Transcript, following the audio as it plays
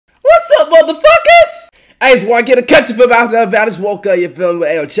motherfuckers? I just want to get a ketchup about that. I just woke up, you feel me?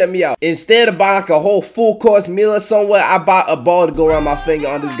 Hey, yo, check me out. Instead of buying like a whole full course meal or somewhere, I bought a ball to go around my finger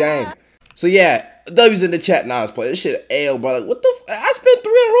on this game. So yeah, W's in the chat now. It's playing this shit L, bro. Like, what the? I spent 300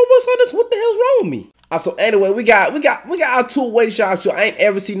 Robux on this. What the hell's wrong with me? So anyway, we got our two-way shot. I ain't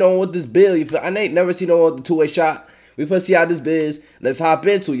ever seen no one with this build. You feel? I ain't never seen no one with the two-way shot. We finna see how this is. Let's hop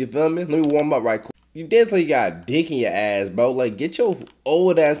into it, you feel me? Let me warm up right quick. You dance like you got a dick in your ass, bro. Like, get your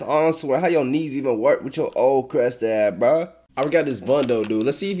old ass on somewhere. How your knees even work with your old crust ass, bro? I got this bundle, dude.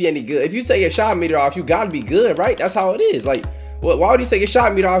 Let's see if you any good. If you take a shot meter off, you gotta be good, right? That's how it is. Like, why would you take a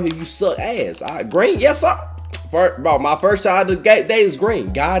shot meter off if you suck ass? All right, green, yes sir. Bro, my first shot of the day is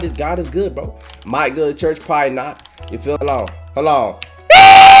green. God is good, bro. Might go to church, probably not. You feel? Hold on.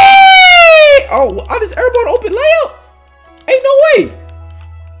 Oh, I just airborne open layup. Ain't no way.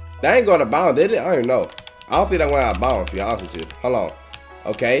 That ain't going to bounce, did it? I don't even know. I don't think that went out of bounds, to be honest with you. Hold on.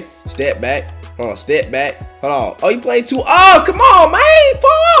 Okay. Step back. Hold on. Step back. Hold on. Oh, you playing two? Oh, come on, man.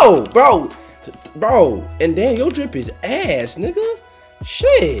 Follow. Bro. And damn, your drip is ass, nigga.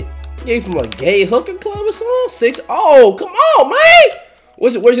 Shit. You gave from a gay hooker club or something? 6. Oh, come on, man.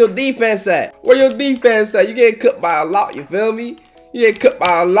 Where's your defense at? Where your defense at? You getting cut by a lot, you feel me? You get cut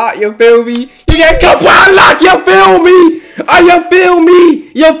by a lot, you feel me? You get cut by a lot, you feel me? Oh, you feel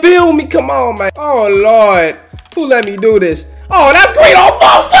me? You feel me? Come on, man. Oh, Lord. Who let me do this? Oh, that's great.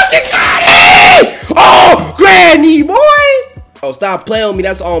 Oh, fucking Granny! Oh, Granny, boy. Oh, stop playing with me.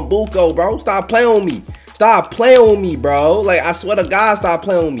 That's on Buko, bro. Stop playing with me. Stop playing with me, bro. Like, I swear to God, stop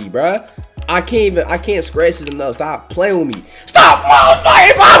playing with me, bro. I can't scratch this enough. Stop playing with me. Stop,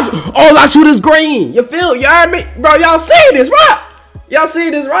 motherfucker. All I shoot is green. You feel? You heard me? Bro, y'all see this, right? Y'all see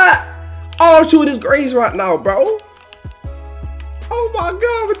this, right? All shoot is greens right now, bro. Oh my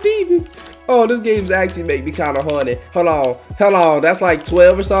God, I'm demon. Oh, this game's actually make me kind of horny. Hold on. That's like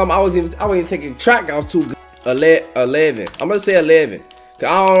 12 or something. I wasn't even taking track. I was too good. 11. I'm gonna say 11. Cause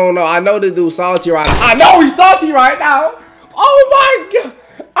I don't know. I know this dude salty right now. I know he's salty right now. Oh my God.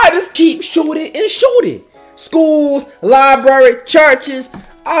 I just keep shooting and shooting. Schools, library, churches.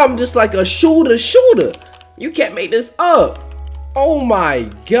 I'm just like a shooter. You can't make this up. Oh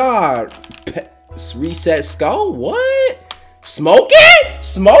my God. Reset skull? What? Smoking?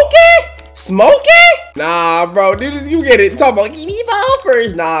 Nah, bro. Dude, you get it. Talk about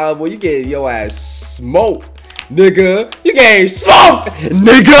first. Nah, boy, you get your ass smoked, nigga. You getting smoked,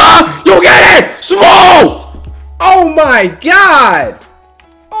 nigga. You getting smoked. Oh my God.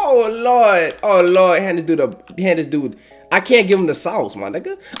 Oh Lord. Hand this dude. I can't give him the sauce, my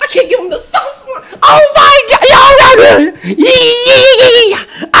nigga. I can't give him the sauce, man. Oh my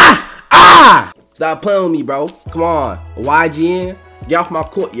God. Stop playing with me, bro. Come on. YGN. Get off my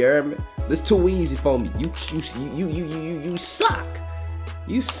court, you heard me? This too easy for me. You suck.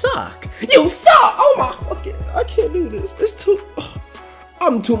 You suck. Oh my fucking. I can't do this. It's too.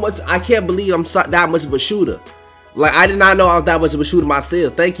 I'm too much. I can't believe I'm that much of a shooter. Like, I did not know I was that much of a shooter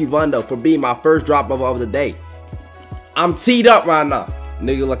myself. Thank you, Vondo, for being my first drop of the day. I'm teed up right now.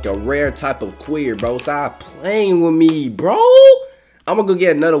 Nigga, like a rare type of queer, bro. Stop playing with me, bro. I'm gonna go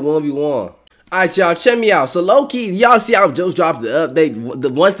get another 1v1. Alright, y'all, check me out. So, low-key, y'all see how Joe dropped the update.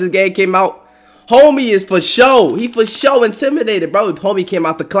 Once this game came out, homie is for show. He for show intimidated, bro. Homie came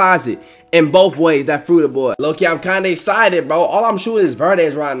out the closet in both ways. That fruiter boy. Low-key, I'm kind of excited, bro. All I'm shooting is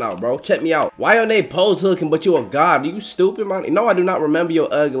Verdes right now, bro. Check me out. Why your name pose hooking, but you a god? Are you stupid, man? No, I do not remember your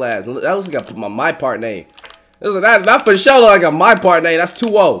ugly ass. That looks like my part name. That for sure look like a my part name. That's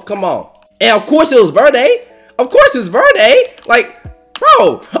 2-0. Come on. And of course it was Verde. Of course it's Verde. Like,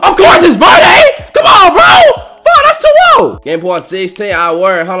 bro. Of course it's Verde. Come on, bro. Bro, that's 2-0. Game point 16. I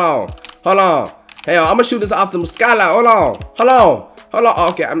word. Hold on. Hell, I'm gonna shoot this off the skylight. Hold on.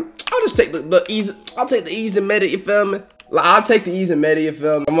 Okay, I'll just take the easy. I'll take the easy meta. You feel me? Like, I'll take the easy meta. You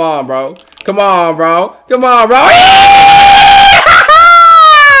feel me? Come on, bro.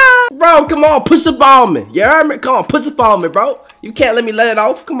 Bro, come on, push the ball on me. You heard me? Come on, push the ball on me, bro. You can't let me let it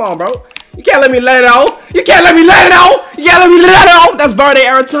off. Come on, bro. You can't let me let it off. That's Verde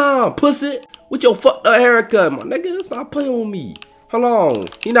RH2. Pussy. With your fucked up haircut, my nigga. Stop playing with me. Hold on.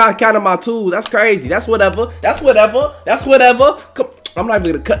 You not counting my tools. That's crazy. That's whatever. Come, I'm not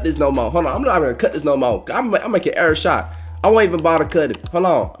even gonna cut this no more. Hold on. I'm not even gonna cut this no more. I'm making error shot. I won't even bother cutting. Hold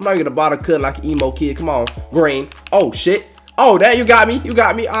on. I'm not gonna bother cutting like an emo kid. Come on. Green. Oh, shit. Oh, there you got me.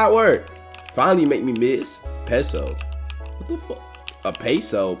 Alright, word. Finally make me miss. Peso. What the fuck? A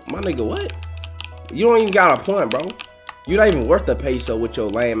peso? My nigga, what? You don't even got a point, bro. You're not even worth a peso with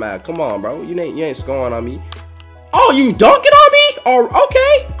your lame ass. Come on, bro. You ain't scoring on me. Oh, you dunking on me? Oh,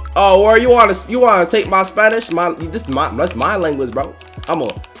 okay. Oh, where you wanna take my Spanish? That's my language, bro. I'm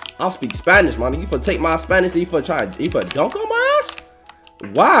I don't speak Spanish, man. You for take my Spanish, then you for dunk on my ass?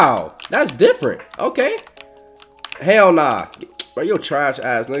 Wow, that's different. Okay. Hell nah. Bro, your trash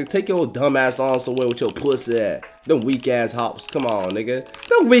ass, nigga. Take your dumb ass on somewhere with your pussy at. Them weak ass hops. Come on, nigga.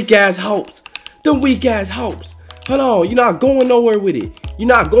 Them weak ass hops. Them weak ass hops. Hold on. You're not going nowhere with it. You're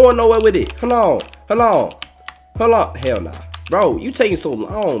not going nowhere with it. Hold on. Hold on. Hold on. Hell nah. Bro, you taking so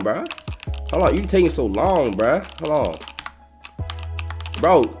long, bro. Hold on. You taking so long, bro. Hold on.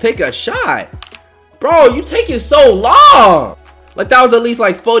 Bro, take a shot. Bro, you taking so long. Like, that was at least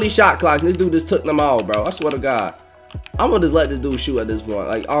like 40 shot clocks. And this dude just took them all, bro. I swear to God. I'm gonna just let this dude shoot at this point.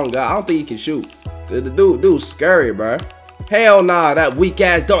 Like, oh God, I don't think he can shoot. The dude's scary, bro. Hell nah, that weak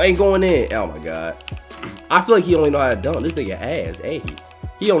ass dunk ain't going in. Oh my God. I feel like he only know how to dunk. This nigga ass, hey.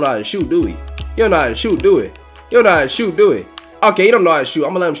 He don't know how to shoot, do he? He don't know how to shoot, do it? He don't know how to shoot, do it? Okay, he don't know how to shoot.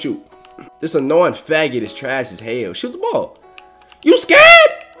 I'm gonna let him shoot. This annoying faggot is trash as hell. Shoot the ball. You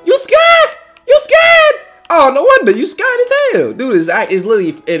scared? You scared? You scared? Oh, no wonder. You scared as hell. Dude, is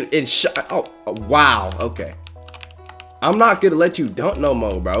literally in shot. Oh, wow. Okay. I'm not gonna let you dunk no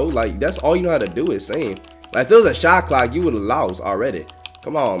more, bro. Like, that's all you know how to do, it seems. Like, if there was a shot clock, you would have lost already.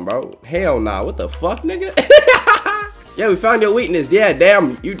 Come on, bro. Hell nah. What the fuck, nigga? Yeah, we found your weakness. Yeah,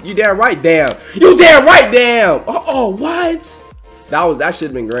 damn. You damn right, damn. You damn right, damn. Oh, what? That should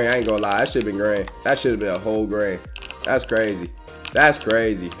have been green. I ain't gonna lie. That should have been green. That should have been a whole green. That's crazy. That's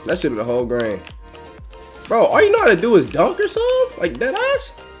crazy. That should have been a whole green. Bro, all you know how to do is dunk or something? Like, that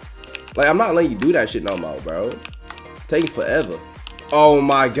ass? Like, I'm not letting you do that shit no more, bro. Taking forever. Oh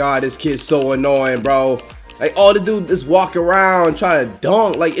my God, this kid's so annoying, bro. Like, all the dude is walk around trying to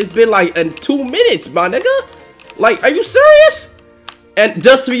dunk. Like, it's been like in 2 minutes, my nigga. Like, are you serious? And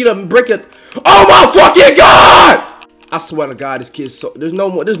just for you to break it. Oh my fucking God! I swear to God, this kid's so. There's no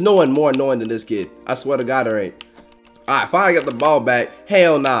one more annoying than this kid. I swear to God, there ain't. Alright, finally got the ball back.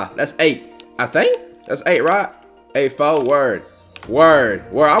 Hell nah. That's 8. I think that's 8, right? 8-4. Word.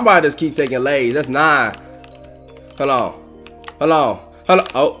 I'm about to just keep taking lays. That's 9. Hold on.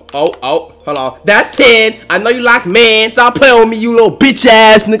 Oh, hold on. That's 10. I know you like man. Stop playing with me, you little bitch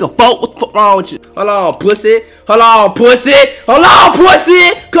ass nigga. Fuck, what the fuck wrong with you? Hold on, pussy. Hold on, pussy.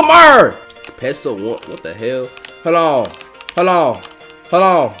 Come here. Peso one. What the hell? Hold on.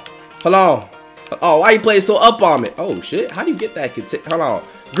 Oh, why you play so up on me? Oh shit. How do you get that? Hold on.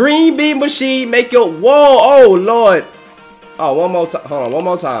 Green bean machine. Make your wall. Oh Lord. Oh, one more time. Hold on. One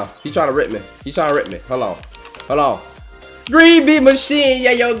more time. He trying to rip me. Hold on. Green bean machine.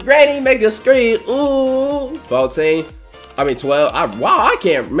 Yeah, your granny make a scream. Ooh. 14. I mean 12. Wow, I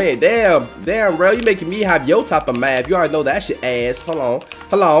can't. Man, damn, bro. You making me have your type of math. You already know that shit ass. Hold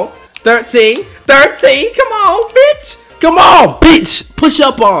on. 13. Come on, bitch. Push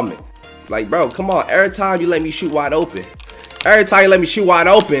up on me. Like, bro, come on. Every time you let me shoot wide open.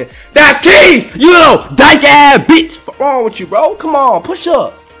 That's keys. You little dyke ass bitch. What's wrong with you, bro? Come on, push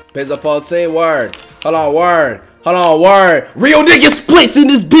up. Pizza 14, word. Hold on, word. Real nigga splits in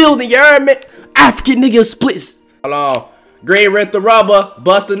this building, you heard me? African nigga splits. Hold on. Green rent the rubber.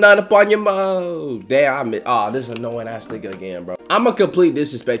 Bust a nut up on your mouth. Damn, this is annoying ass nigga again, bro. I'm a complete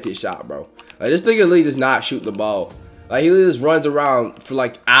disrespected shot, bro. Like, this nigga really does not shoot the ball. Like, he just runs around for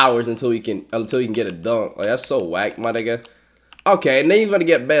like hours until he can get a dunk. Like, that's so whack, my nigga. Okay, and then you're gonna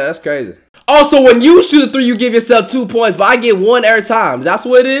get bailed. That's crazy. Also, when you shoot a 3, you give yourself 2 points, but I get 1 every time. That's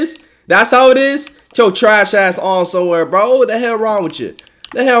what it is? That's how it is? Get your trash ass on somewhere, bro. What the hell wrong with you?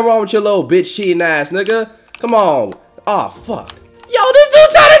 The hell wrong with your little bitch cheating ass, nigga? Come on. Oh, fuck. Yo, this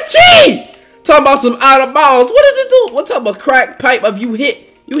dude trying to cheat! Talking about some out of bounds. What is this dude? What type of crack pipe have you hit?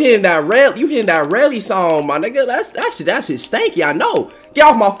 You hitting that rally song, my nigga. That shit stanky, I know. Get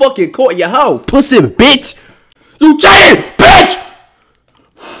off my fucking court, you hoe. Pussy, bitch. You cheating, bitch!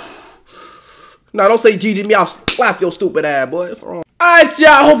 No, don't say GG me. I'll slap your stupid ass, boy. Alright,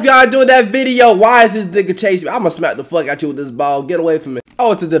 y'all. Hope y'all enjoyed that video. Why is this nigga chasing me? I'm gonna smack the fuck out you with this ball. Get away from me.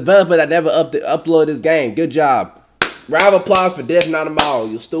 Oh, it's a developer that never uploaded this game. Good job. Round of applause for Death Not a Mall,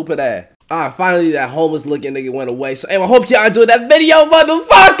 you stupid ass. Alright, finally that homeless looking nigga went away. So anyway, I hope y'all enjoyed that video,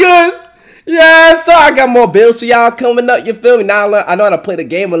 motherfuckers. Yeah, so I got more bills for y'all coming up, you feel me? Now I know how to play the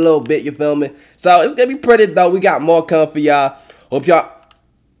game a little bit, you feel me? So it's gonna be pretty though. We got more coming for y'all. Hope y'all.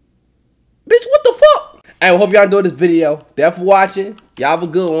 Bitch, what the fuck? Hey, hope y'all enjoyed this video. Thanks for watching. Y'all have a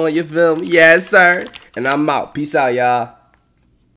good one, you feel me? Yes, sir. And I'm out. Peace out, y'all.